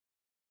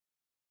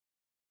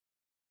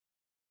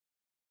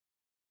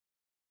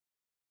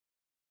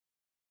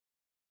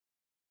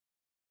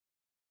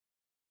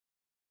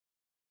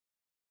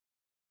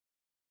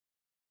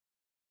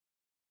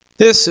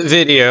This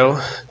video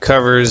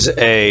covers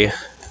a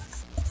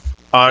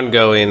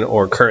ongoing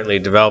or currently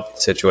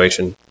developed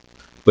situation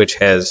which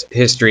has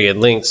history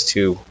and links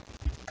to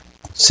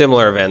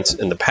similar events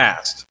in the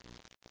past.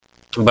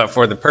 But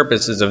for the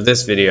purposes of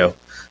this video,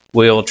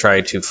 we'll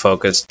try to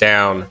focus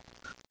down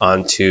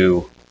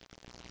onto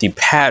the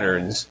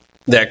patterns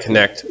that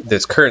connect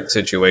this current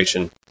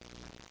situation,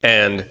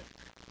 and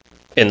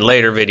in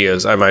later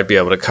videos I might be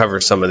able to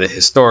cover some of the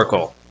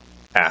historical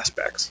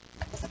aspects.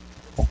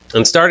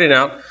 And starting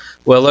out,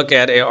 we'll look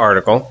at an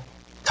article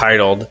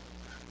titled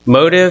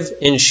 "Motive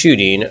in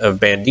Shooting of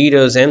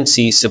Bandidos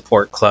MC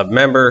Support Club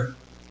Member,"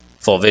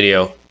 full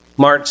video,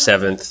 March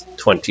 7th,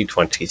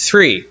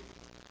 2023.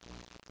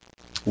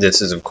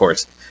 This is, of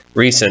course,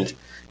 recent,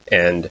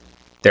 and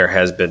there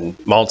has been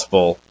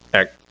multiple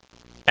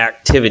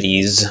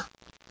activities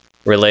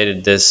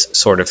related to this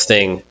sort of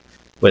thing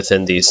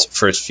within these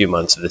first few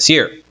months of this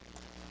year.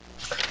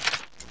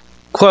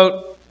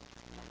 Quote,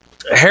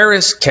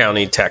 Harris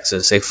County,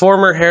 Texas. A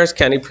former Harris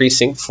County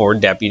Precinct 4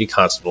 deputy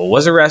constable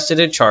was arrested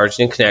and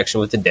charged in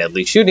connection with the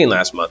deadly shooting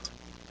last month.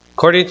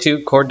 According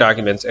to court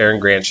documents,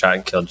 Aaron Grant shot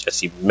and killed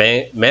Jesse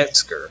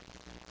Metzger,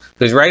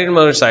 who was riding a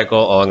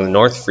motorcycle along the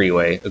North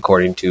Freeway.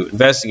 According to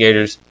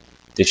investigators,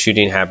 the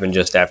shooting happened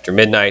just after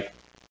midnight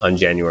on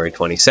January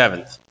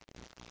 27th.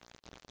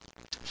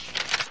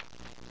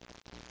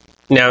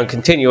 Now, in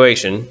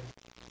continuation,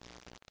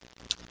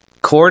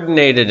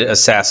 coordinated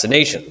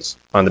assassinations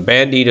on the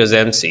Bandidos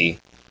MC,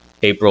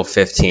 April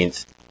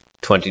 15th,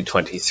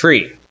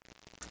 2023,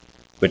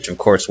 which of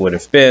course would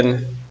have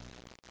been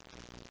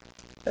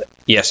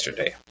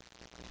yesterday.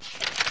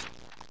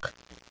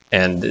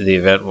 And the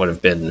event would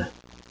have been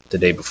the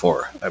day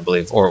before, I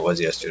believe, or it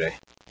was yesterday.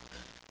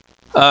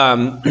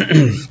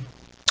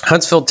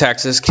 Huntsville,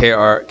 Texas,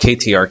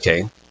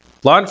 KTRK.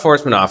 Law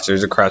enforcement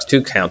officers across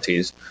 2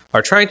 counties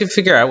are trying to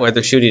figure out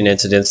whether shooting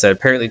incidents that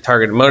apparently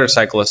targeted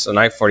motorcyclists on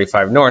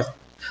I-45 North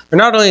are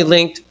not only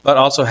linked, but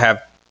also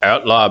have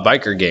outlaw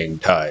biker gang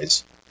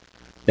ties.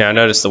 Now,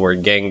 notice the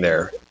word gang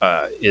there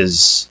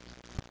is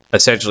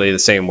essentially the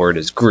same word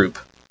as group.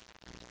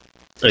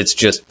 It's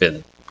just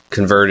been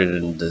converted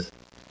into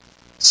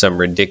some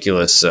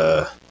ridiculous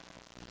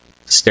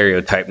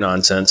stereotype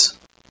nonsense,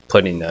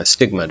 putting a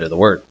stigma to the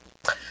word.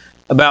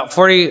 About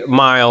 40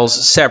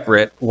 miles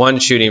separate, one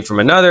shooting from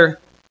another,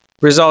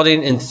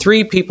 resulting in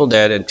 3 people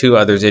dead and 2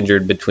 others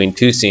injured between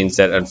 2 scenes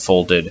that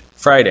unfolded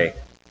Friday.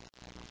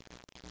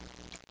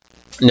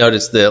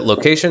 Notice the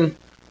location,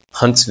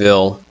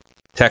 Huntsville,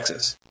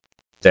 Texas.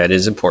 That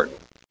is important.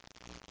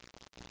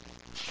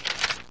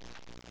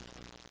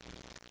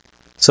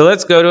 So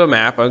let's go to a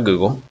map on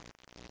Google.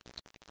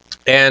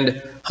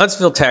 And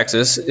Huntsville,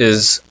 Texas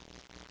is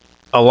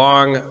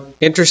along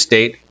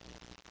Interstate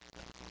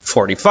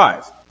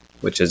 45.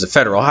 Which is a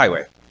federal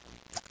highway.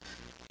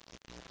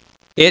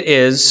 It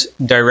is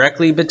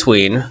directly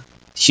between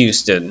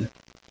Houston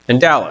and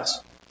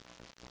Dallas.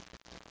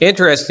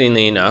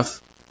 Interestingly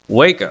enough,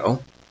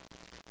 Waco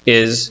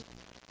is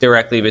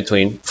directly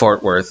between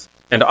Fort Worth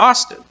and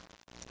Austin.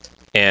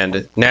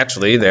 And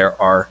naturally, there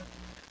are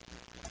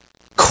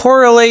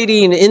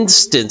correlating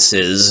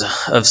instances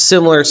of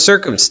similar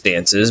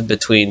circumstances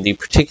between the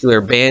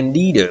particular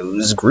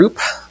Bandidos group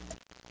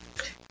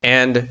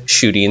and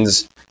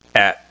shootings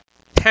at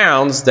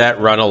towns that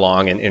run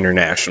along an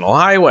international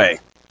highway,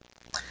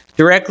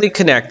 directly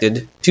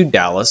connected to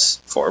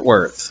Dallas-Fort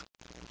Worth.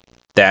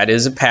 That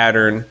is a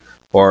pattern,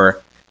 or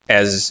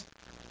as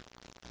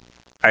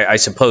I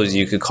suppose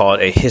you could call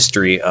it, a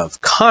history of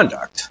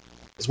conduct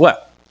as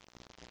well.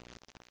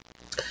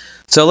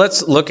 So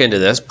let's look into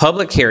this.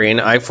 Public hearing,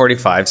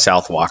 I-45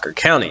 South Walker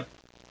County.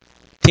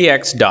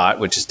 TXDOT,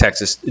 which is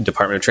Texas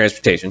Department of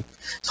Transportation,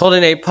 is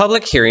holding a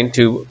public hearing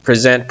to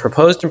present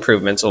proposed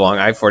improvements along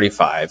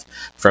I-45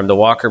 from the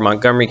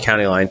Walker-Montgomery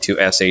County line to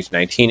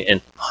SH-19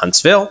 in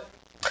Huntsville.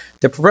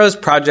 The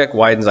proposed project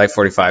widens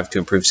I-45 to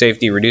improve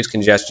safety, reduce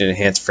congestion, and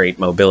enhance freight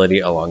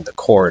mobility along the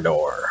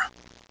corridor.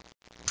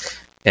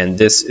 And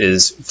this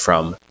is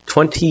from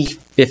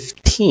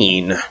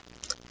 2015.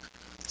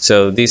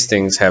 So these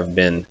things have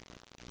been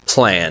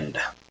planned,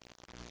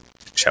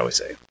 shall we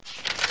say.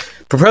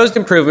 Proposed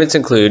improvements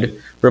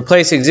include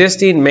replace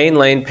existing main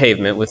lane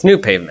pavement with new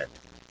pavement,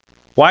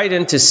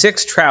 widen to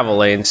 6 travel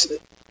lanes,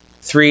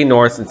 3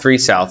 north and 3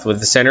 south, with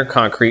the center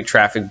concrete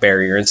traffic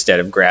barrier instead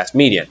of grass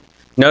median.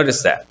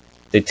 Notice that.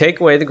 They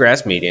take away the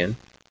grass median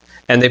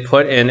and they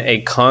put in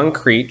a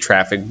concrete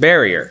traffic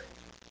barrier.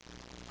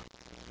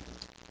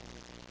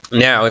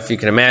 Now, if you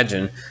can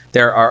imagine,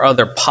 there are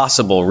other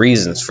possible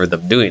reasons for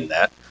them doing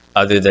that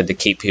other than to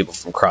keep people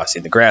from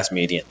crossing the grass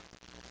median.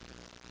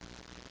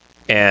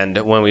 And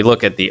when we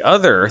look at the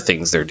other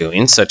things they're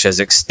doing, such as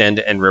extend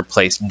and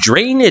replace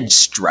drainage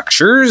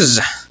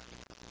structures,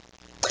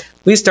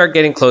 we start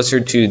getting closer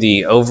to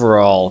the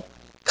overall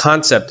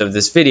concept of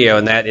this video,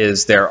 and that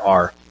is there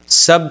are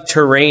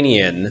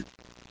subterranean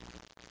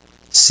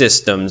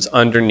systems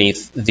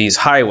underneath these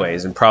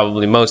highways, and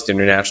probably most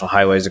international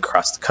highways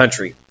across the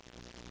country.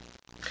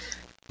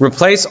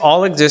 Replace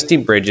all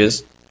existing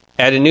bridges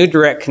add a new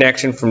direct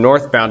connection from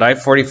northbound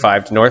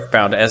I-45 to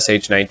northbound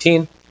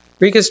SH-19,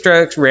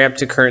 reconstruct ramps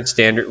to current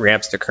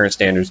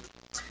standards,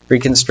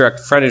 reconstruct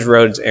frontage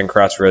roads and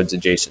crossroads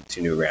adjacent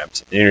to new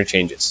ramps and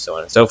interchanges, so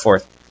on and so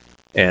forth.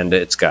 And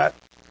it's got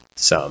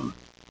some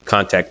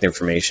contact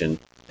information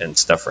and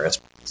stuff for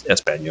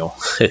Espanol.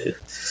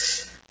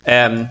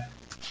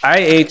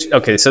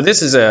 Okay, so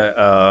this is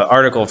a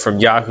article from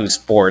Yahoo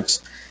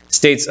Sports.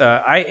 States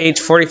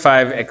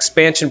IH-45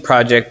 expansion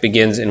project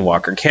begins in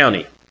Walker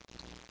County,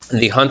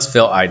 the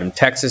Huntsville item,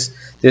 Texas.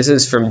 This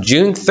is from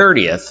June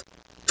 30th,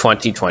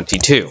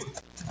 2022.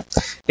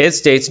 It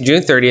states,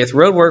 June 30th,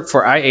 roadwork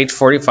for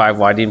IH-45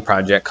 widening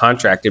project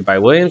contracted by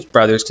Williams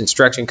Brothers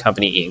Construction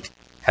Company, Inc.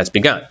 has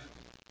begun.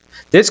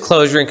 This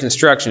closure and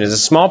construction is a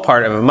small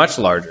part of a much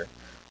larger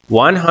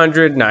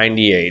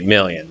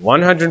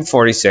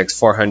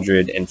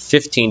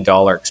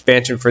 $198,146,415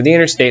 expansion for the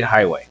interstate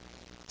highway.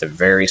 It's a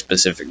very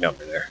specific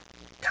number there.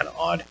 Kind of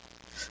odd.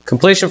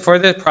 Completion for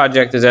this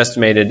project is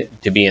estimated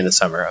to be in the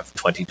summer of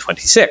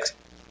 2026.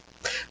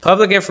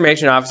 Public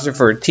Information Officer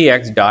for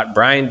TX.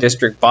 Bryan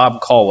District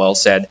Bob Caldwell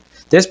said,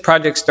 this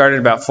project started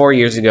about 4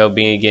 years ago,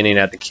 beginning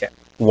at the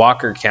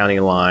Walker County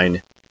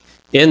line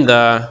in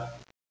the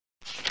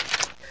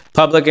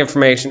Public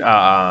Information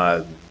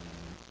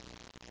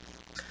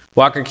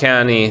Walker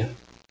County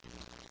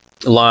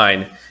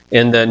line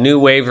in the New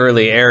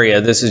Waverly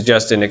area. This is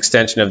just an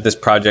extension of this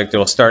project. It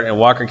will start in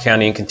Walker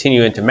County and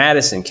continue into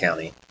Madison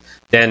County,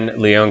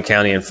 then Leon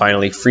County, and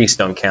finally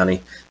Freestone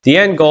County. The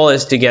end goal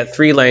is to get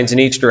 3 lanes in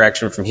each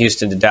direction from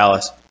Houston to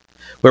Dallas.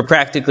 We're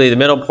practically the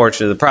middle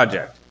portion of the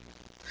project.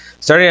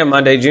 Starting on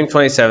Monday, June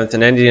 27th,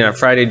 and ending on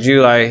Friday,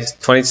 July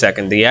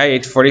 22nd, the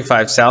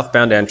IH-45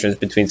 southbound entrance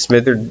between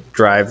Smithard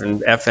Drive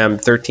and FM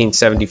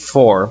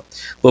 1374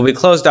 will be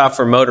closed off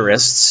for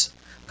motorists.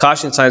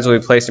 Caution signs will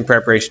be placed in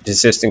preparation to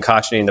assist in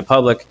cautioning the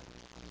public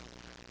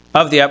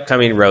of the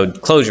upcoming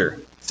road closure.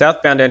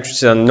 Southbound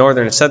entrances on the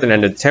northern and southern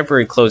end of the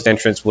temporary closed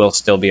entrance will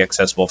still be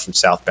accessible from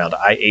southbound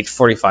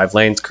IH-45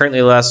 lanes.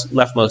 Currently,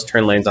 leftmost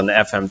turn lanes on the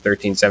FM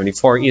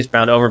 1374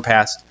 eastbound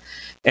overpass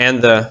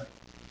and the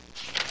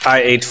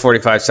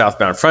IH-45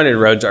 southbound frontage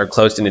roads are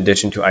closed in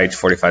addition to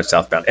IH-45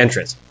 southbound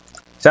entrance.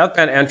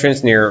 Southbound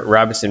entrance near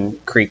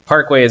Robinson Creek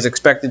Parkway is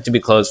expected to be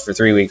closed for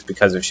 3 weeks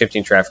because of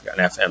shifting traffic on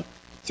FM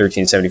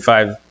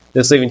 1375.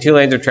 This leaving 2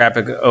 lanes of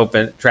traffic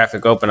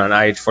open on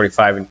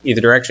IH-45 in either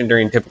direction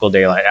during typical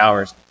daytime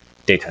hours.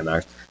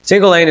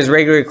 Single lane is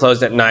regularly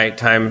closed at night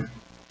time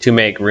to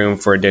make room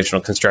for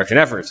additional construction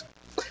efforts.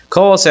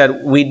 Cole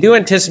said, we do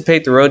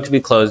anticipate the road to be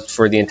closed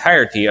for the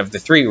entirety of the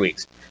 3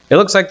 weeks. It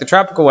looks like the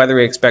tropical weather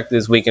we expect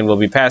this weekend will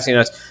be passing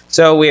us,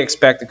 so we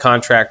expect the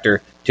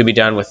contractor to be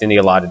done within the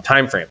allotted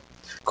time frame.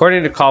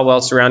 According to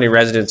Caldwell, surrounding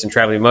residents and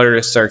traveling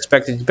motorists are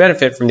expected to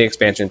benefit from the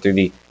expansion through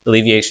the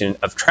alleviation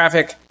of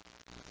traffic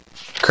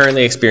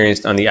currently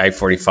experienced on the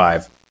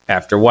I-45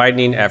 after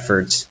widening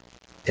efforts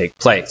take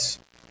place.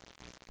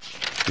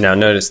 Now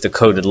notice the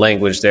coded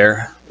language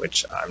there,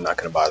 which I'm not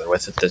going to bother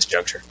with at this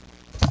juncture.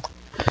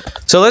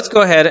 So let's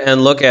go ahead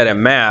and look at a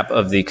map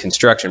of the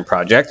construction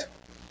project,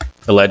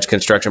 alleged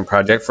construction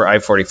project for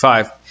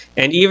I-45,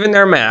 and even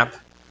their map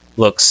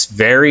looks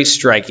very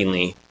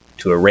strikingly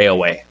to a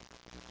railway.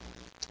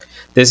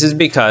 This is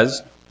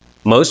because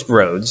most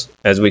roads,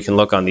 as we can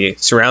look on the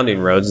surrounding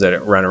roads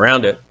that run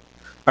around it,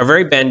 are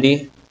very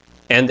bendy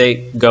and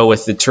they go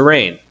with the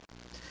terrain.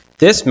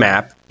 This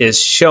map is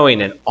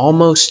showing an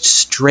almost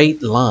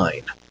straight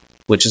line,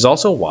 which is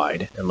also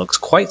wide and looks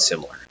quite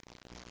similar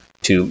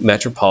to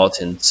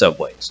metropolitan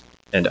subways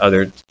and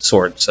other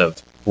sorts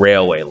of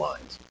railway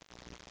lines,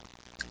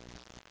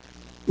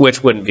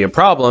 which wouldn't be a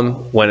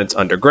problem when it's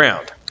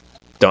underground.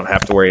 Don't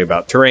have to worry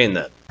about terrain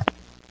then.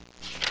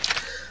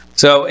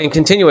 So in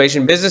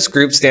continuation, business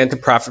groups stand to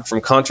profit from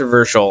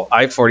controversial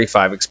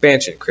I-45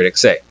 expansion, critics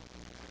say.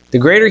 The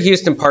Greater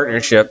Houston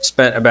Partnership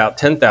spent about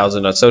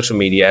 $10,000 on social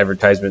media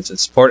advertisements in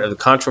support of the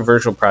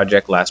controversial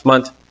project last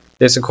month.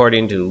 This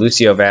according to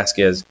Lucio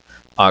Vasquez,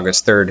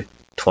 August 3rd,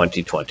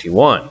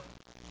 2021,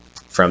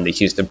 from the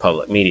Houston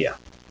Public Media.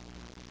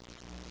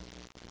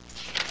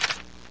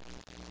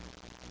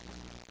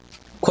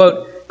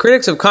 Quote,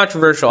 critics of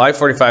controversial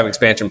I-45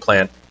 expansion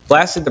plan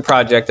blasted the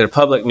project at a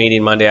public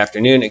meeting Monday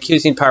afternoon,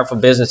 accusing powerful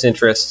business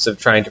interests of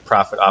trying to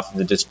profit off of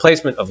the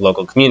displacement of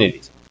local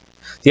communities.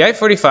 The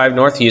I-45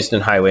 North Houston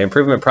Highway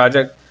Improvement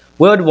Project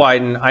would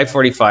widen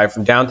I-45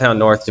 from downtown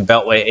north to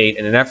Beltway 8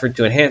 in an effort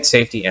to enhance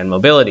safety and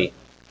mobility,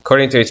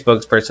 according to a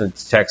spokesperson of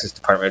the Texas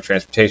Department of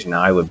Transportation.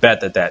 Now, I would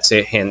bet that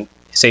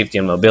safety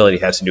and mobility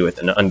has to do with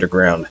an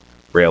underground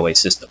railway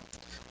system,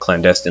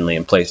 clandestinely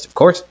in place, of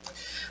course.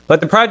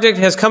 But the project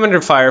has come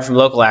under fire from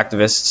local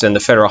activists and the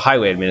Federal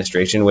Highway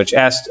Administration, which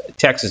asked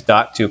Texas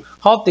DOT to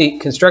halt the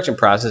construction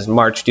process in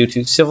March due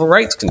to civil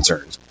rights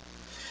concerns.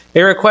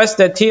 A request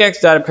that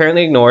TX DOT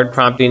apparently ignored,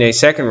 prompting a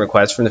second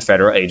request from the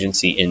federal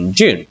agency in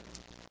June.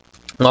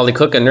 Molly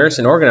Cook, a nurse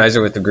and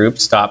organizer with the group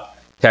Stop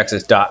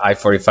Texas DOT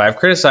I-45,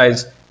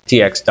 criticized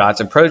TX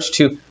DOT's approach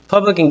to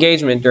public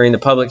engagement during the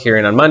public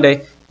hearing on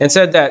Monday and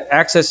said that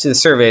access to the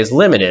survey is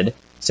limited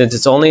since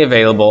it's only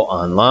available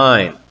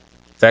online,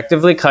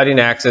 effectively cutting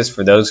access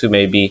for those who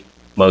may be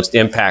most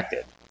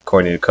impacted,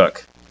 according to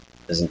Cook.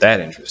 Isn't that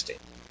interesting?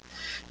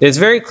 It is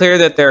very clear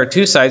that there are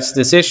two sides to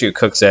this issue,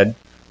 Cook said.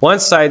 One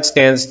side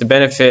stands to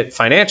benefit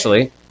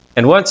financially,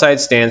 and one side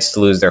stands to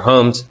lose their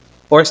homes,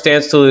 or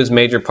stands to lose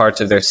major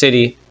parts of their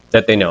city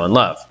that they know and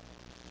love.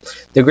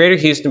 The Greater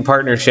Houston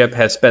Partnership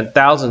has spent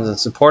thousands in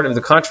support of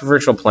the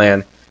controversial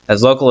plan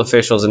as local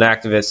officials and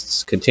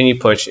activists continue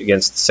push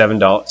against the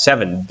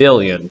 $7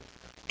 billion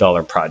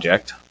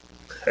project.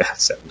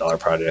 $7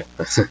 project.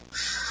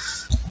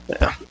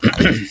 Yeah.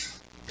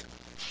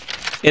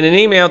 In an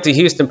email to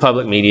Houston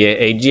Public Media,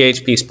 a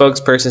GHP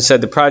spokesperson said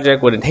the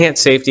project would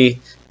enhance safety,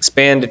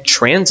 expand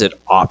transit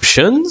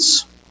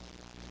options,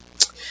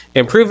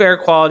 improve air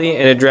quality,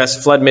 and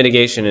address flood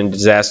mitigation and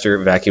disaster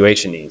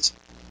evacuation needs.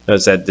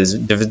 Notice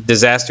that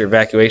disaster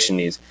evacuation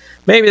needs.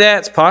 Maybe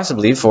that's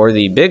possibly for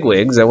the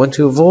bigwigs that want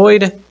to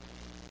avoid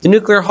the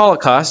nuclear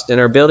holocaust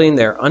and are building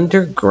their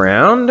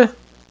underground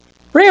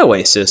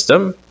railway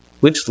system,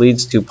 which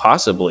leads to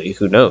possibly,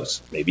 who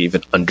knows, maybe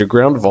even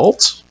underground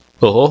vaults?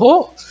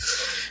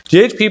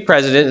 GHP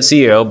President and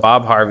CEO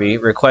Bob Harvey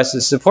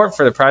requested support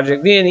for the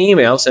project via an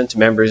email sent to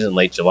members in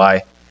late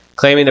July,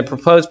 claiming the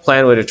proposed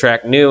plan would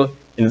attract new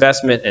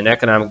investment and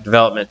economic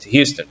development to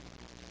Houston.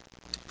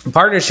 The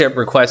partnership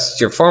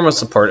requests your formal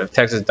support of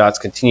TexasDOT's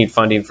continued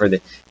funding for the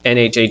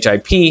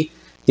NHHIP.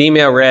 The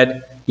email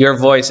read, "Your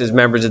voice as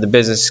members of the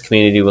business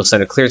community will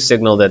send a clear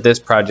signal that this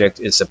project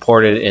is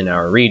supported in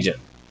our region."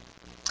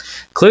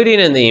 Including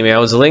in the email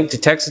was a link to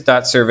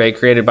TexasDOT's survey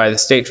created by the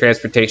State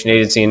Transportation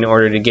Agency in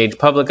order to gauge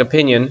public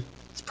opinion,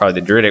 it's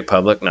probably the juridic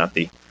public, not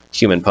the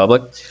human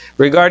public,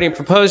 regarding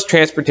proposed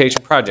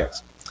transportation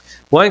projects.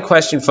 One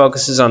question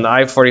focuses on the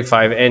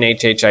I-45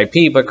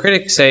 NHHIP, but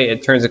critics say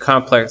it turns a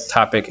complex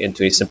topic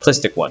into a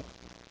simplistic one.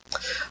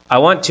 I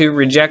want to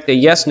reject a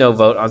yes-no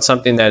vote on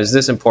something that is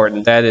this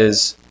important, that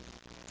is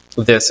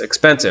this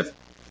expensive.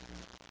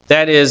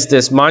 That is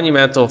this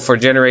monumental for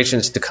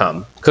generations to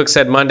come. Cook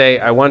said Monday,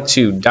 "I want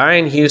to die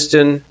in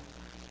Houston.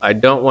 I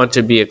don't want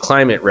to be a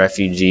climate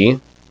refugee.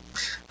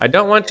 I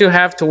don't want to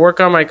have to work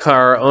on my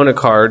car, own a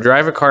car,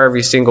 drive a car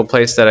every single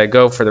place that I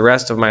go for the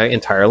rest of my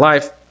entire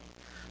life.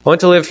 I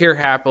want to live here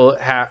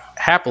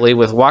happily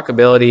with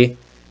walkability,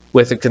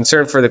 with a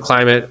concern for the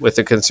climate, with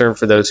a concern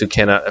for those who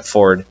cannot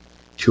afford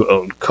to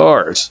own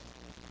cars."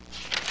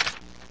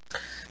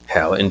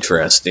 How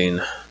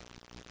interesting.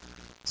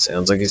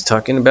 Sounds like he's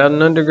talking about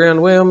an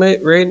underground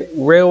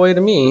railway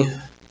to me.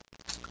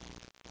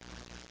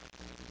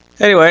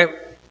 Anyway,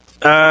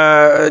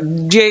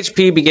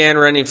 GHP began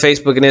running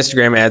Facebook and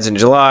Instagram ads in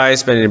July,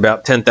 spending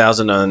about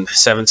 $10,000 on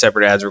 7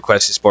 separate ads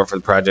requesting support for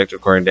the project,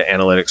 according to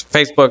analytics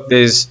from Facebook.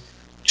 These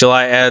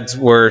July ads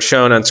were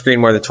shown on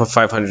screen more than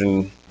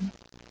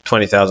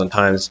 520,000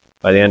 times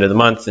by the end of the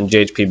month, and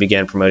GHP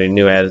began promoting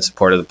new ads in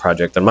support of the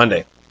project on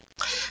Monday.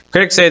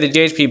 Critics say the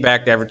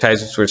GHP-backed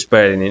advertisements were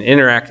spreading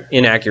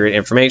inaccurate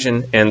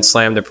information and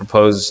slammed the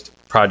proposed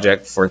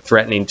project for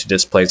threatening to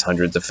displace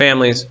hundreds of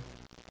families.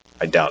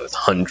 I doubt it's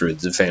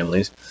hundreds of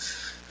families.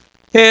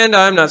 And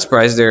I'm not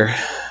surprised there.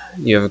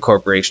 You have a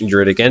corporation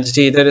juridic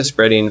entity that is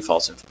spreading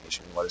false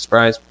information. What a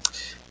surprise.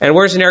 And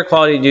worsen air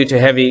quality due to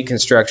heavy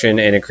construction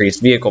and increased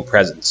vehicle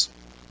presence.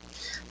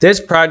 This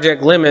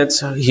project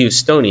limits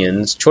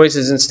Houstonians'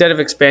 choices instead of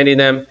expanding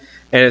them,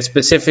 and it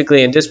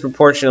specifically and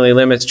disproportionately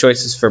limits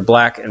choices for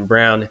black and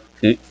brown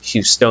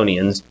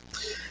Houstonians.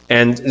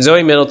 And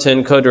Zoe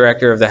Middleton,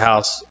 co-director of the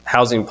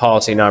housing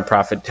policy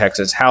nonprofit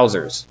Texas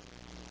Housers.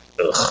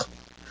 Ugh.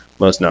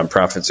 Most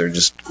nonprofits are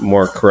just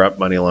more corrupt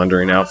money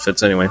laundering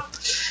outfits anyway.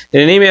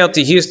 In an email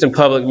to Houston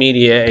Public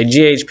Media, a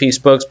GHP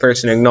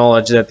spokesperson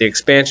acknowledged that the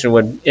expansion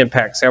would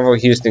impact several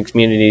Houston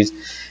communities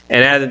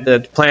and added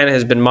that the plan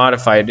has been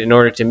modified in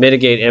order to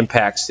mitigate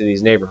impacts to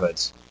these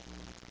neighborhoods.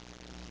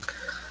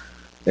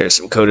 There's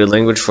some coded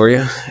language for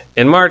you.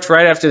 In March,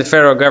 right after the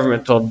federal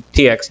government told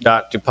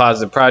TxDOT to pause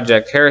the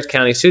project, Harris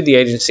County sued the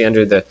agency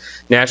under the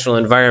National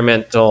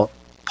Environmental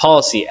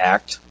Policy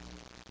Act,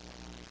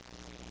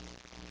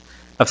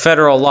 a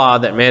federal law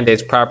that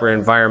mandates proper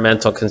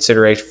environmental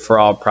consideration for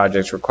all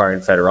projects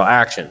requiring federal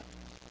action.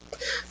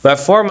 But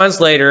 4 months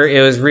later,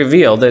 it was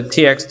revealed that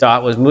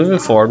TxDOT was moving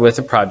forward with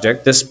the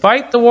project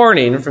despite the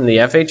warning from the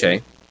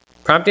FHA,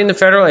 prompting the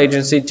federal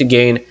agency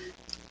to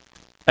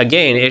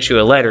again issue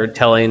a letter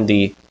telling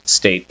the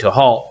state to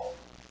halt.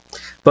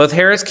 Both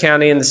Harris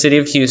County and the city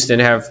of Houston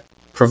have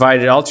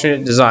provided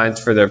alternate designs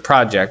for their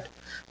project,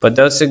 but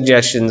those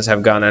suggestions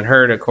have gone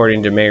unheard,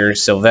 according to Mayor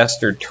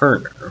Sylvester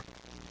Turner.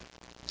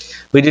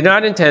 "We do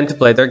not intend to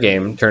play their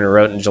game," Turner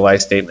wrote in a July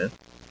statement.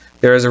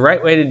 "There is a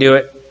right way to do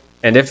it,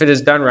 and if it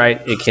is done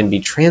right, it can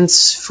be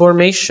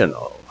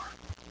transformational."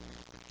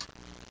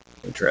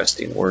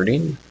 Interesting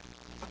wording.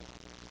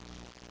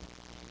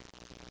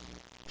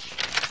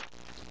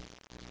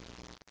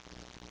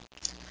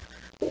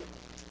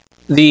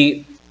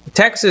 The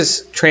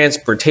Texas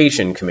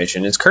Transportation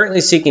Commission is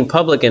currently seeking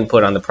public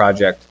input on the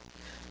project,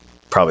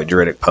 probably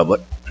juridic public,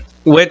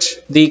 which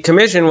the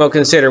Commission will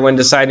consider when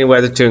deciding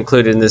whether to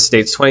include it in the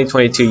state's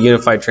 2022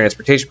 Unified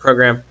Transportation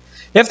Program.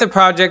 If the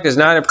project is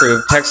not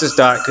approved, Texas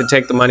DOT could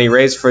take the money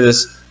raised for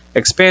this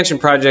expansion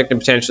project and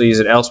potentially use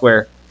it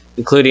elsewhere,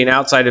 including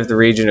outside of the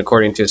region,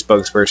 according to a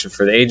spokesperson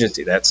for the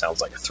agency. That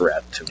sounds like a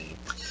threat to me.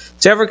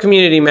 Several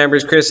community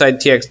members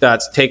criticized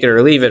TxDOT's take it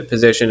or leave it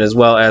position, as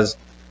well as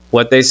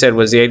what they said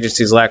was the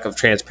agency's lack of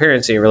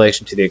transparency in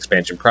relation to the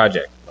expansion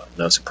project. Well,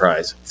 no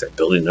surprise, if they're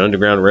building an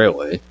underground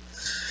railway.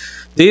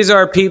 These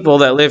are people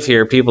that live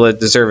here, people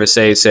that deserve a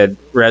say, said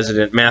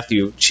resident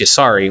Matthew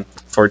Chisari.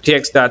 For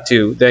TxDOT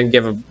to then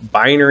give a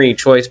binary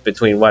choice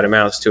between what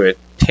amounts to a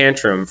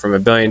tantrum from a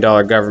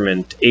billion-dollar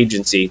government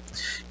agency,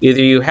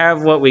 either you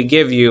have what we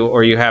give you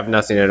or you have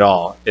nothing at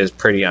all, is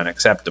pretty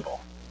unacceptable.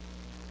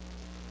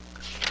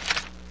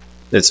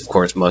 This, of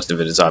course, most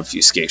of it is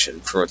obfuscation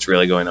for what's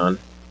really going on.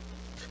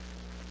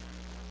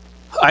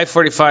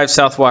 I-45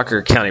 South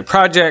Walker County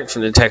project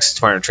from the Texas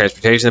Department of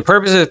Transportation. The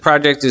purpose of this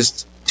project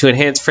is to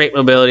enhance freight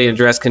mobility and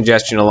address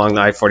congestion along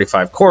the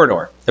I-45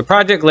 corridor. The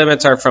project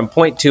limits are from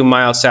 0.2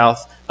 miles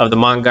south of the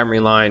Montgomery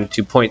line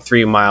to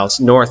 0.3 miles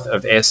north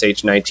of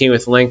SH-19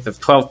 with a length of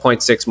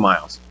 12.6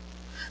 miles.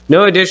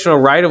 No additional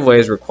right-of-way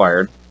is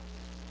required.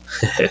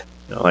 I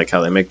like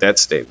how they make that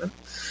statement.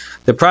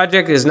 The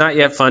project is not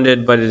yet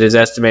funded, but it is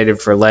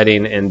estimated for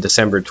letting in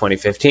December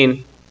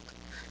 2015.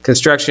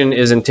 Construction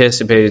is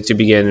anticipated to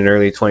begin in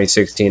early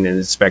 2016 and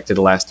is expected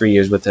to last 3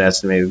 years with an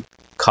estimated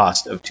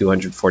cost of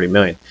 $240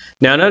 million.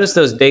 Now notice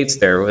those dates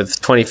there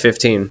with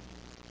 2015.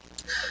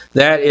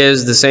 That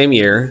is the same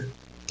year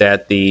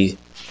that the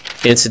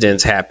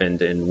incidents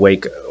happened in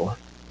Waco,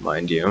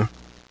 mind you,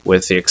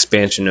 with the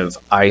expansion of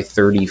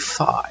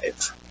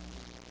I-35.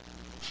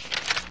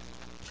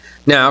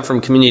 Now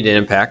from Community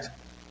Impact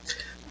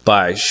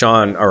by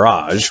Sean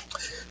Araj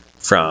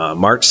from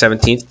March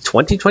 17th,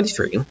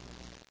 2023.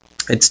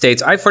 It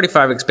states,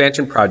 I-45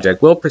 expansion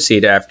project will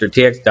proceed after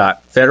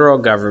TxDOT federal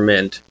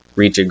government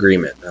reach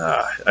agreement.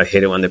 I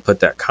hate it when they put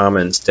that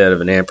comma instead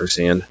of an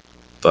ampersand,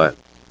 but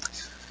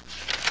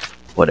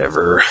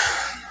whatever.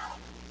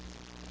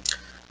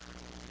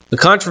 The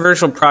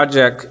controversial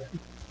project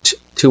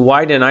to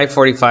widen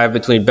I-45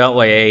 between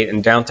Beltway 8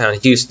 and downtown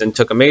Houston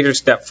took a major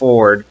step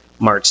forward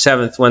March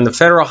 7th when the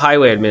Federal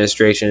Highway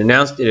Administration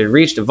announced it had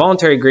reached a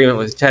voluntary agreement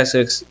with the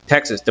Texas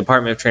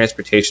Department of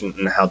Transportation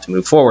on how to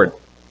move forward.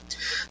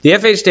 The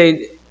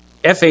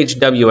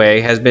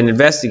FHWA has been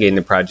investigating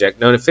the project,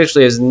 known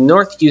officially as the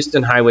North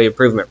Houston Highway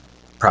Improvement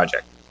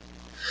Project,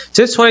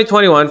 since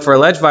 2021 for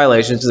alleged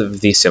violations of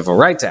the Civil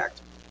Rights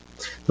Act.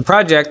 The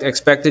project,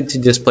 expected to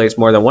displace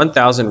more than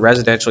 1,000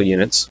 residential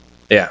units,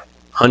 yeah,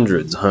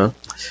 hundreds,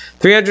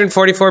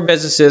 344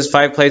 businesses,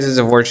 5 places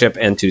of worship,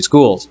 and 2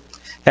 schools,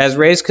 has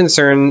raised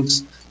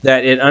concerns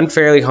that it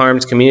unfairly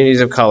harms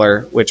communities of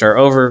color, which are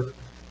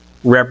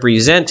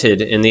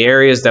overrepresented in the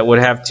areas that would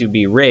have to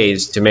be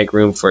raised to make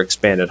room for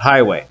expanded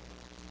highway.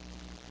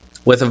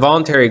 With a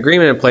voluntary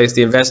agreement in place,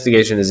 the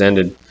investigation has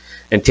ended,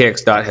 and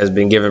TxDOT has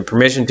been given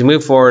permission to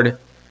move forward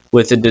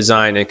with the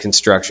design and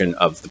construction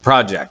of the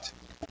project.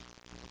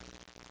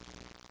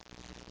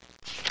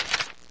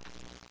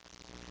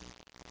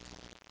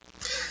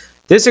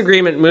 This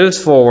agreement moves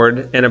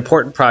forward an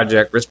important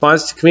project,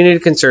 responds to community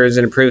concerns,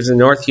 and improves the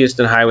North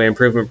Houston Highway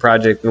Improvement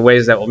Project in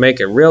ways that will make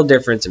a real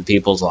difference in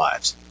people's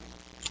lives.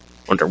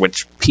 Wonder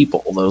which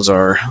people those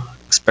are.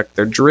 Expect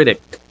they're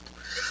juridic.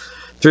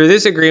 Through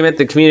this agreement,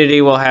 the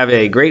community will have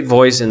a great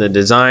voice in the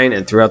design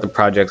and throughout the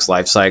project's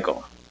life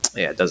cycle.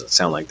 Yeah, it doesn't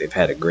sound like they've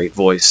had a great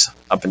voice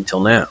up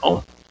until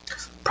now.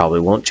 Probably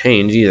won't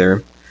change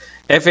either.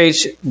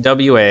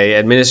 FHWA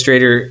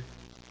Administrator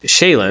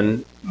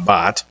Shaylin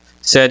Bott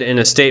said in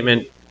a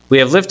statement, "We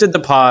have lifted the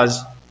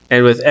pause,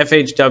 and with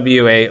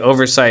FHWA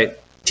oversight,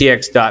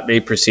 TxDOT may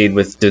proceed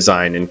with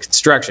design and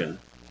construction."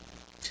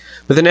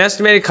 With an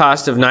estimated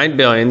cost of $9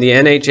 billion, the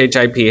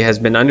NHHIP has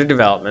been under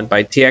development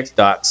by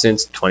TxDOT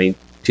since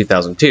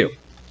 2002.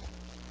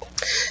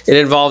 It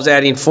involves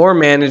adding 4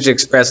 managed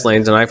express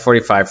lanes on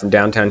I-45 from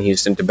downtown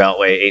Houston to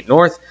Beltway 8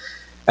 North,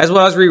 as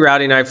well as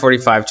rerouting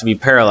I-45 to be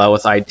parallel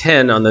with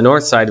I-10 on the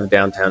north side of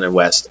downtown and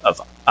west of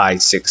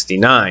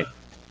I-69.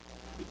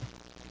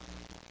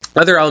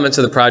 Other elements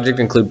of the project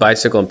include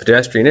bicycle and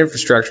pedestrian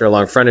infrastructure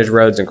along frontage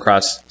roads and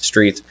cross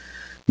streets,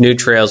 new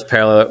trails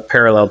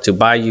parallel to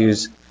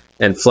bayous,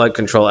 and flood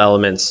control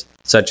elements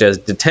such as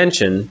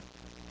detention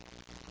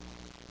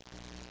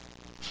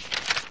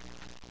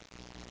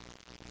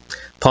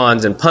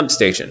ponds and pump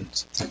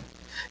stations.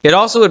 It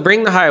also would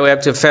bring the highway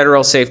up to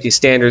federal safety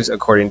standards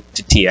according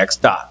to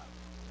TxDOT.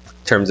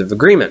 Terms of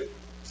agreement.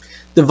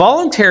 The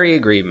voluntary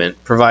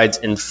agreement provides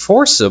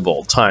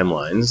enforceable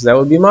timelines that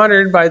will be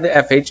monitored by the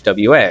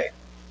FHWA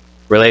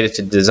related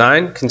to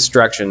design,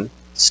 construction,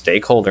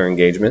 stakeholder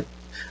engagement,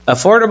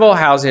 affordable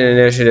housing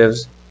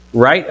initiatives,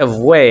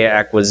 right-of-way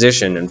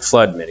acquisition, and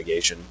flood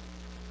mitigation,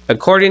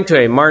 according to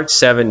a March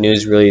 7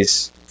 news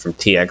release from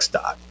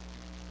TxDOT.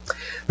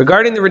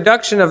 Regarding the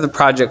reduction of the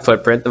project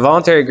footprint, the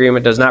voluntary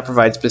agreement does not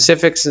provide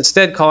specifics,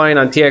 instead calling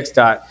on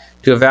TxDOT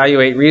to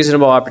evaluate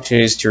reasonable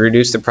opportunities to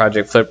reduce the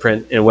project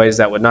footprint in ways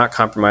that would not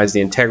compromise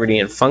the integrity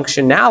and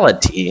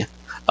functionality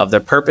of the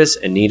purpose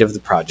and need of the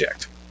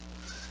project.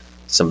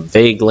 Some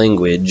vague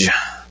language,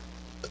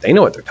 but they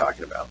know what they're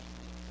talking about.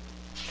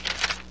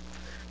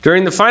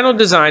 During the final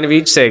design of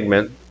each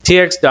segment,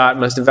 TxDOT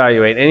must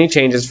evaluate any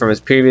changes from its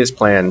previous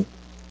plan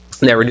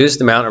that reduce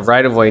the amount of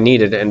right-of-way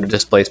needed and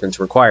displacements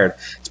required,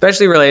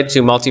 especially related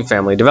to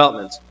multifamily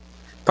developments.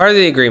 Part of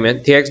the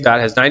agreement,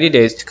 TxDOT has 90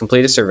 days to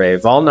complete a survey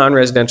of all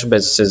non-residential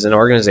businesses and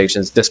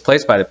organizations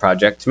displaced by the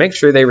project to make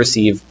sure they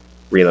receive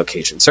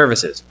relocation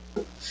services.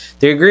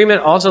 The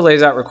agreement also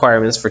lays out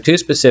requirements for two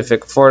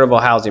specific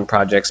affordable housing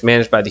projects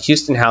managed by the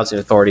Houston Housing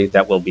Authority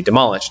that will be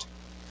demolished: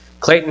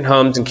 Clayton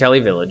Homes and Kelly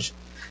Village.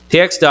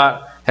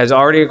 TxDOT has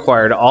already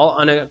acquired all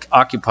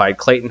unoccupied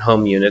Clayton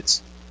home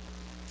units,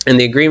 and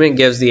the agreement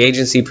gives the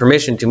agency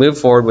permission to move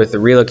forward with the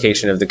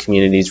relocation of the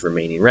community's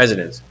remaining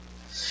residents.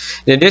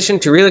 In addition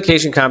to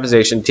relocation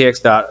compensation,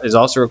 TxDOT is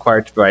also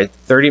required to provide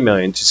 $30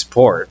 million to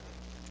support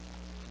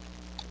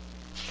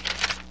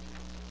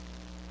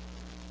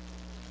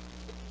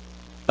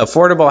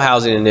affordable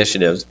housing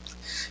initiatives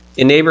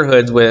in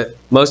neighborhoods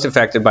most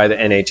affected by the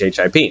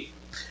NHHIP,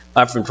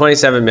 up from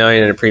 $27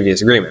 million in a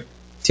previous agreement.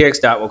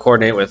 TxDOT will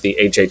coordinate with the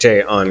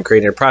HHA on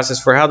creating a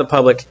process for how the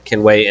public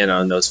can weigh in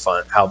on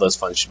how those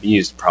funds should be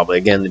used. Probably,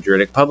 again, the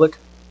juridic public.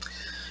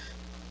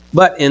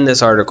 But in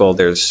this article,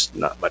 there's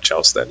not much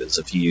else that is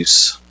of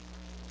use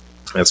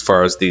as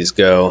far as these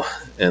go,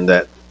 and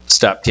that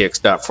Stop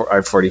TxDOT for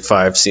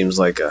I-45 seems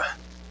like a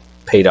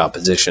paid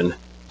opposition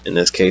in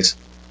this case,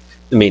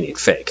 meaning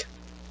fake.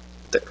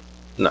 They're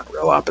not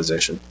real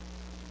opposition.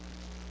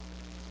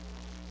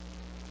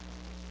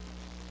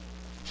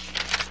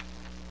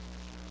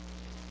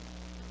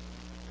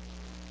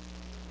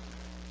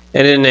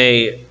 And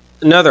in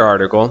another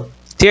article,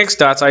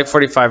 TxDOT's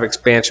I-45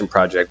 expansion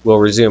project will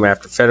resume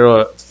after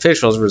federal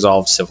officials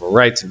resolve civil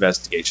rights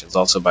investigations,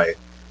 also by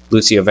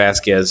Lucio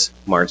Vasquez,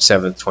 March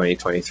 7,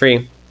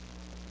 2023,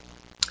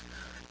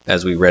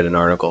 as we read an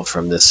article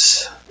from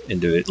this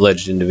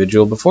alleged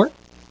individual before.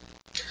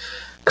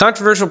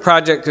 Controversial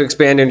project to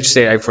expand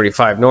Interstate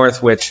I-45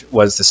 North, which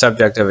was the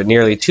subject of a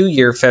nearly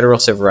 2-year federal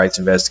civil rights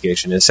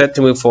investigation, is set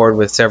to move forward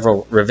with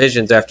several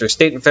revisions after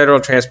state and federal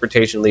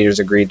transportation leaders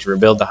agreed to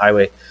rebuild the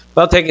highway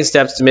while taking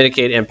steps to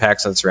mitigate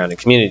impacts on surrounding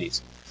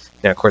communities.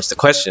 Now, of course, the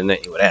question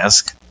that you would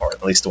ask, or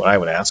at least what I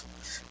would ask,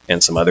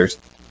 and some others,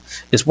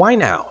 is why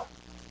now?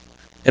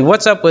 And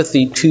what's up with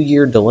the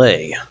 2-year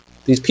delay?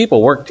 These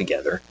people work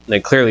together, and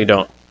they clearly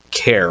don't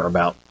care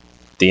about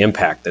the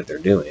impact that they're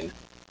doing.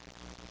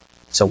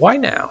 So why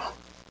now?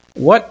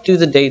 What do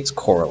the dates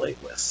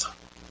correlate with?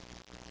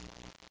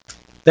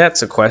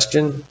 That's a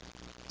question.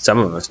 Some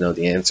of us know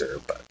the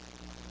answer, but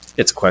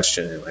it's a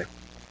question anyway.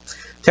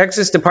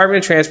 Texas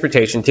Department of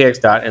Transportation,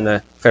 TxDOT, and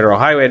the Federal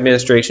Highway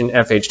Administration,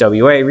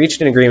 FHWA,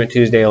 reached an agreement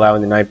Tuesday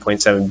allowing the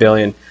 $9.7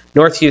 billion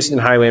North Houston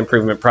Highway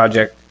Improvement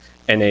Project,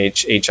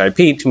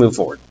 NHHIP, to move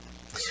forward.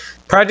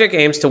 The project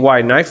aims to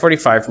widen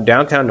I-45 from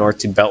downtown north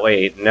to Beltway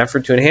 8 in an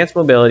effort to enhance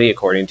mobility,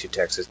 according to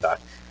TxDOT.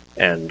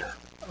 And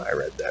I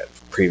read that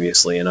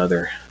previously in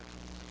the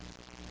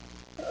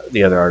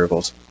other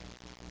articles.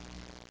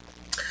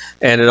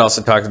 And it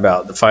also talks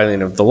about the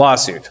filing of the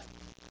lawsuit.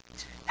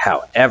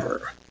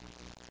 However,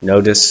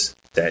 notice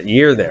that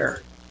year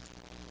there,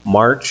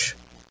 March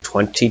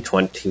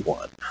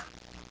 2021,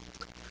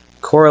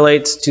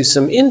 correlates to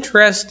some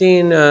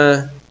interesting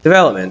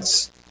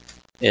developments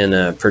in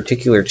a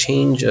particular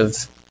change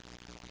of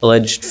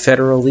alleged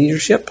federal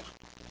leadership.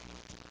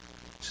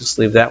 Just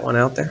leave that one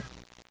out there.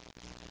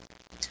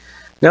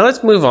 Now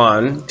let's move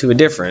on to a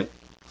different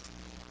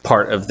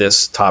part of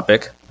this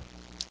topic,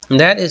 and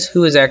that is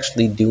who is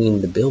actually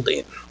doing the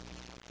building.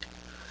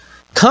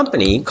 A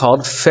company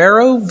called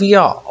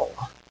Ferrovial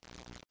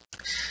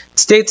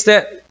states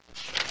that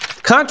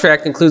the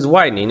contract includes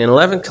widening an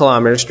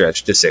 11-kilometer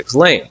stretch to 6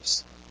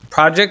 lanes. The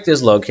project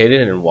is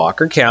located in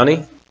Walker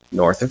County,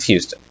 north of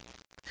Houston.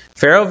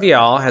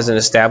 Ferrovial has an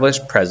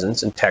established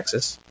presence in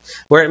Texas,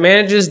 where it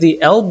manages the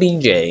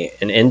LBJ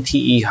and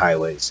NTE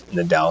highways in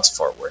the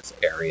Dallas-Fort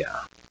Worth area.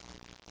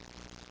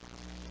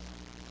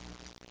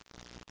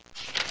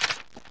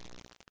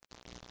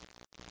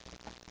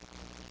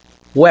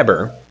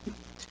 Weber,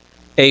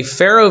 a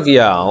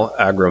Ferrovial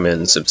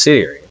Agromin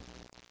subsidiary,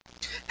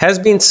 has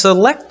been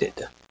selected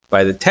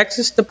by the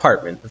Texas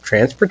Department of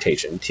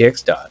Transportation,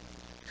 TxDOT,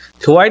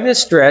 to widen a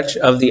stretch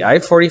of the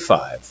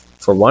I-45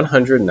 for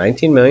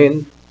 $119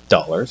 million,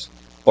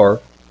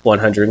 or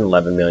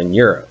 111 million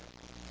euro.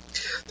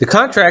 The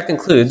contract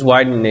includes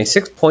widening a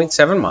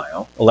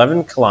 6.7-mile,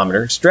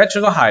 11-kilometer stretch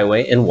of the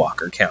highway in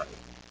Walker County,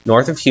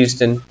 north of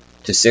Houston,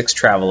 to 6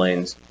 travel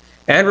lanes,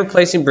 and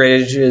replacing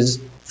bridges,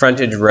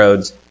 frontage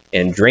roads,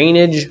 and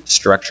drainage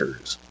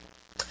structures.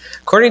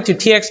 According to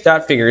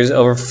TxDOT figures,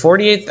 over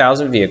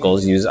 48,000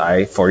 vehicles use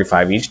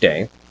I-45 each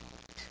day.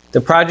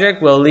 The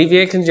project will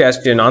alleviate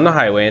congestion on the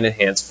highway and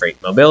enhance freight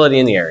mobility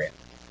in the area.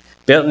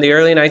 Built in the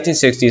early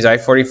 1960s,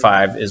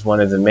 I-45 is one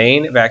of the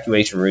main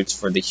evacuation routes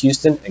for the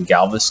Houston and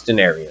Galveston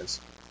areas.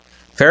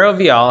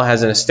 Ferrovial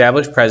has an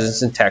established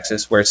presence in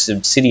Texas where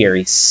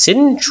subsidiary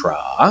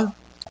Sintra,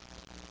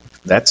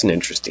 that's an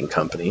interesting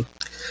company,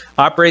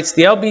 operates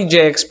the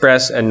LBJ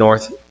Express and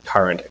North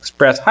Torrent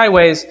Express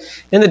highways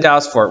in the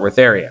Dallas-Fort Worth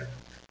area.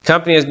 The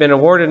company has been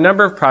awarded a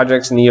number of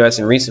projects in the U.S.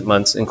 in recent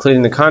months,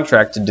 including the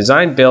contract to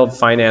design, build,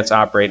 finance,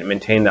 operate, and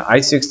maintain the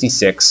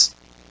I-66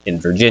 in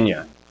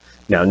Virginia.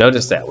 Now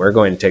notice that. We're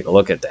going to take a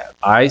look at that.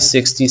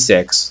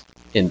 I-66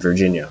 in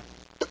Virginia.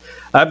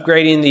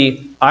 Upgrading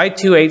the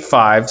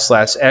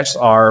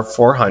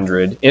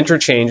I-285/SR-400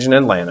 interchange in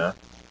Atlanta,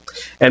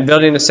 and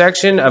building a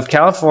section of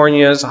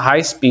California's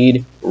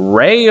high-speed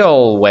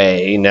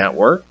railway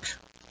network.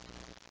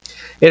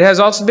 It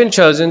has also been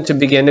chosen to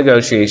begin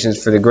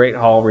negotiations for the Great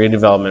Hall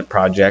redevelopment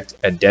project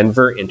at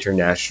Denver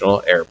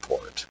International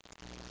Airport.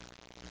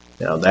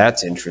 Now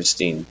that's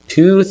interesting.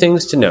 Two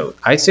things to note.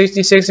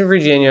 I-66 in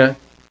Virginia,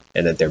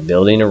 and that they're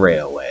building a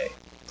railway.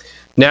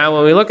 Now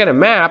when we look at a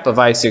map of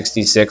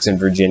I-66 in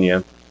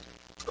Virginia,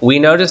 we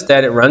notice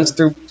that it runs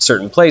through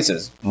certain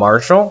places.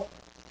 Marshall,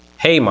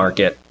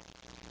 Haymarket,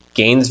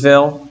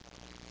 Gainesville,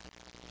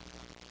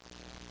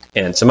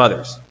 and some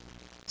others.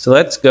 So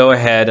let's go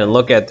ahead and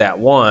look at that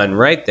one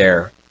right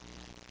there,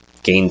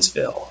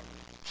 Gainesville.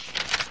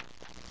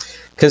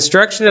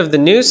 Construction of the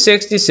new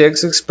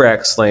 66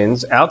 express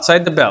lanes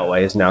outside the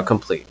Beltway is now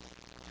complete.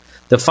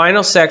 The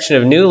final section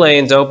of new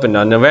lanes opened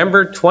on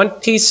November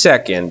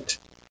 22nd,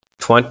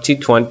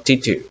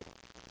 2022.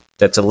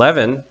 That's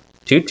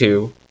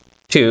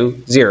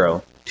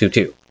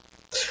 11/22/2022,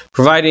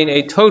 providing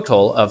a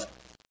total of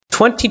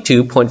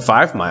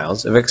 22.5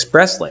 miles of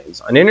express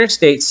lanes on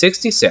Interstate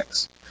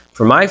 66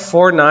 from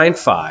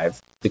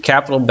I-495, the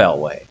Capital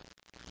Beltway,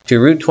 to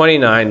Route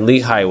 29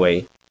 Lee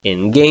Highway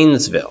in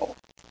Gainesville.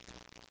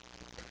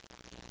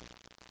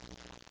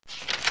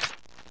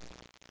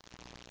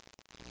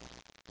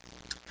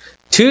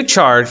 Two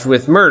charged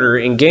with murder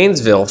in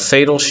Gainesville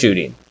fatal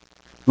shooting.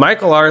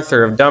 Michael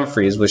Arthur of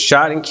Dumfries was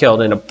shot and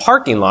killed in a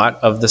parking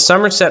lot of the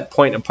Somerset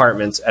Point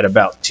Apartments at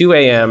about 2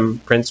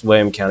 a.m. Prince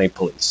William County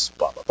Police.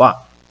 Blah, blah, blah.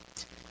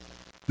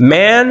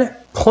 Man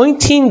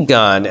pointing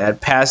gun at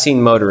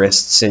passing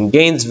motorists in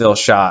Gainesville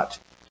shot.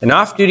 An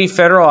off-duty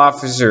federal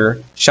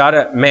officer shot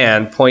at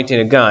man pointing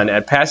a gun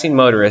at passing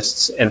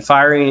motorists and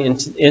firing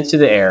into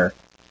the air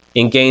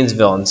in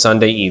Gainesville on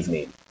Sunday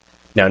evening.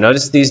 Now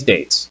notice these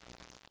dates.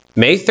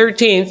 May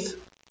 13th,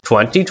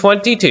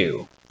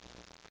 2022.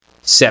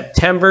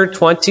 September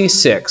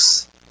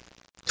 26th,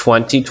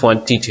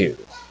 2022.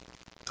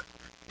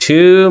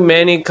 Too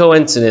many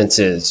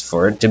coincidences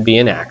for it to be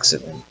an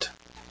accident.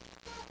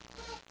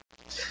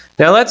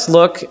 Now let's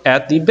look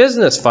at the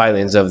business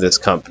filings of this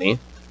company,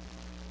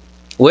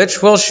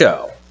 which will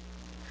show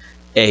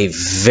a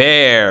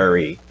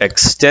very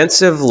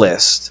extensive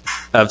list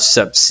of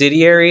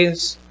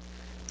subsidiaries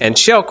and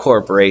shell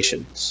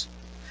corporations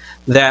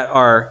that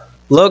are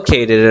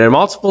located in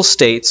multiple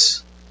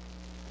states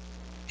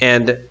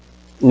and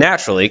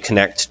naturally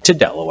connect to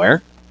Delaware,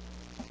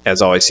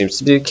 as always seems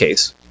to be the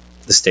case,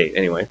 the state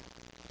anyway,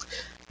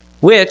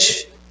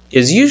 which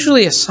is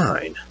usually a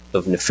sign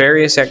of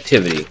nefarious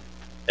activity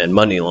and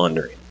money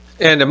laundering.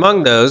 And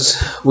among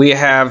those, we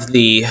have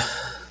the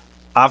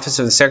Office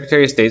of the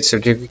Secretary of State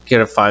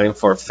Certificate of Filing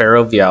for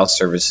Ferrovial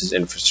Services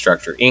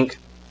Infrastructure, Inc.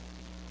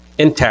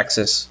 in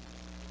Texas.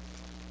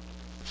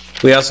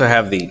 We also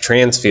have the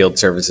Transfield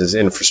Services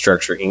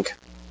Infrastructure, Inc.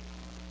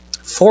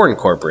 Foreign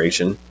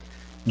Corporation,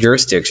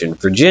 Jurisdiction,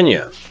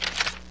 Virginia.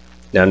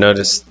 Now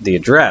notice the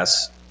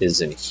address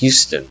is in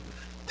Houston,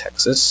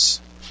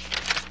 Texas.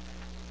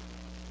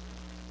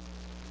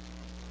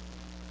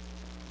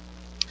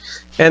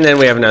 And then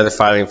we have another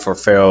filing for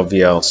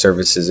Ferrovial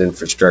Services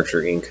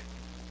Infrastructure, Inc.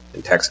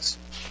 in Texas.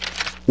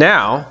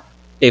 Now,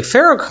 a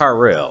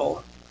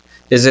ferrocarril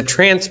is a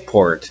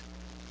transport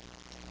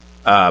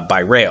by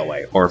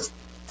railway, or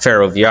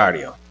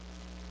ferroviario.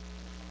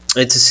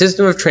 It's a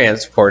system of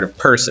transport of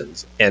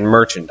persons and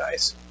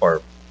merchandise,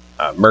 or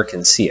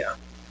mercancia,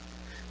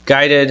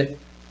 guided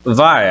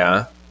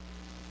via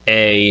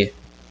a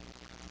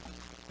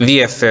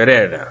via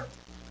ferrata,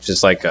 which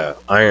is like a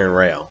iron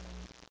rail.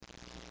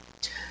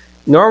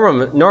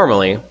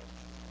 Normally,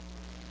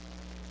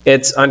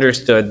 it's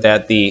understood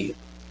that the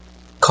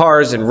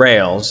cars and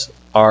rails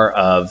are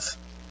of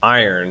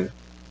iron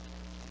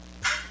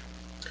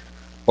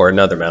or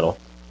another metal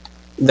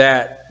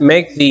that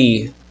make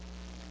the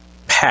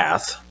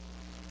path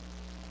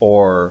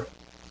or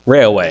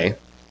railway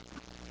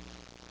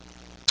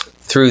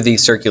through the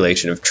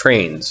circulation of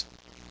trains.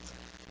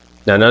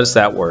 Now notice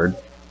that word,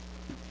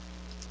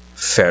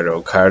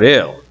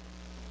 ferrocarril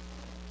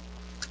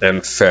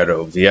and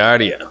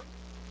ferroviaria,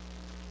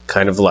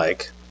 kind of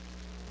like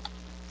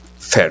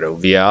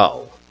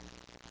Ferrovial.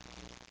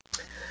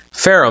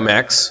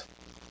 Ferromex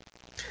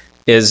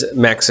is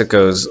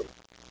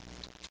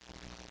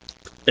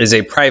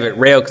a private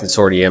rail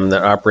consortium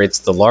that operates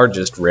the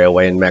largest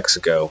railway in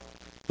Mexico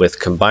with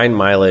combined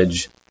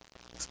mileage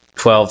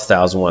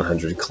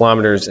 12,100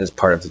 kilometers as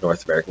part of the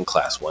North American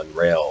Class 1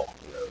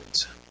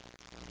 railroads.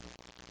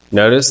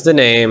 Notice the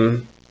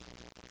name,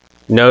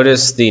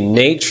 Notice the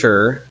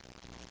nature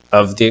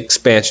of the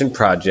expansion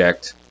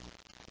project,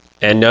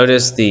 and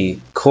notice the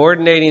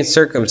coordinating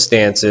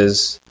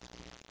circumstances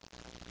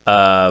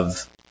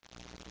of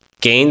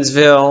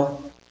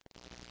Gainesville,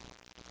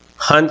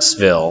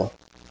 Huntsville,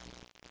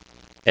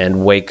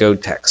 and Waco,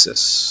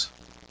 Texas,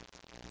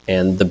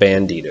 and the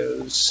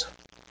Bandidos.